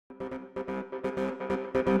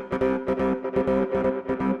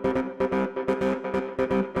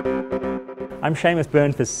I'm Seamus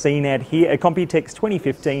Byrne for CNET here at Computex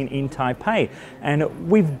 2015 in Taipei, and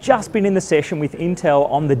we've just been in the session with Intel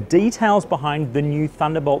on the details behind the new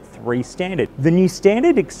Thunderbolt 3 standard. The new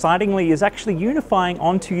standard, excitingly, is actually unifying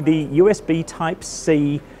onto the USB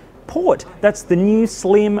Type-C port. That's the new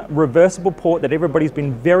slim reversible port that everybody's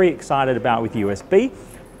been very excited about with USB.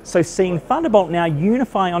 So seeing Thunderbolt now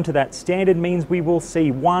unify onto that standard means we will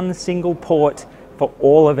see one single port for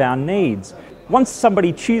all of our needs. Once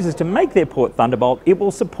somebody chooses to make their port Thunderbolt, it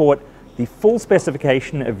will support the full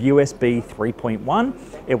specification of USB 3.1,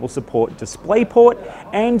 it will support DisplayPort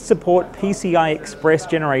and support PCI Express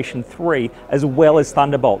Generation 3 as well as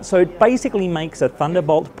Thunderbolt. So it basically makes a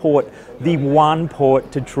Thunderbolt port the one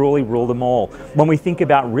port to truly rule them all. When we think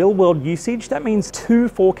about real-world usage, that means two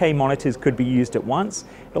 4K monitors could be used at once.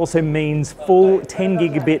 It also means full 10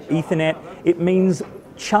 gigabit Ethernet. It means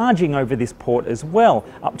charging over this port as well,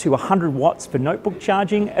 up to 100 watts for notebook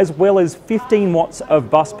charging, as well as 15 watts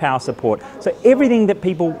of bus power support. So everything that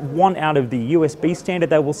people want out of the USB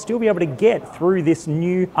standard, they will still be able to get through this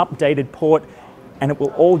new updated port, and it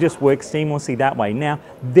will all just work seamlessly that way. Now,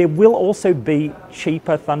 there will also be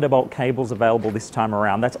cheaper Thunderbolt cables available this time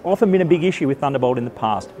around. That's often been a big issue with Thunderbolt in the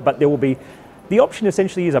past, but there will be the option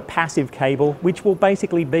essentially is a passive cable, which will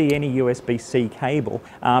basically be any USB-C cable,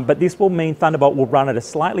 but this will mean Thunderbolt will run at a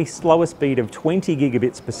slightly slower speed of 20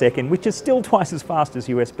 gigabits per second, which is still twice as fast as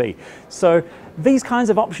USB. So these kinds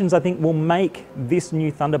of options, I think, will make this new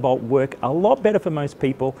Thunderbolt work a lot better for most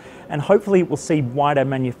people, and hopefully it will see wider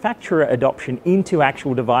manufacturer adoption into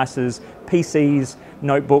actual devices, PCs,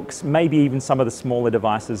 notebooks, maybe even some of the smaller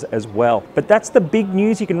devices as well. But that's the big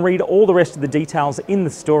news. You can read all the rest of the details in the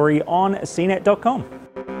story on CNET.com.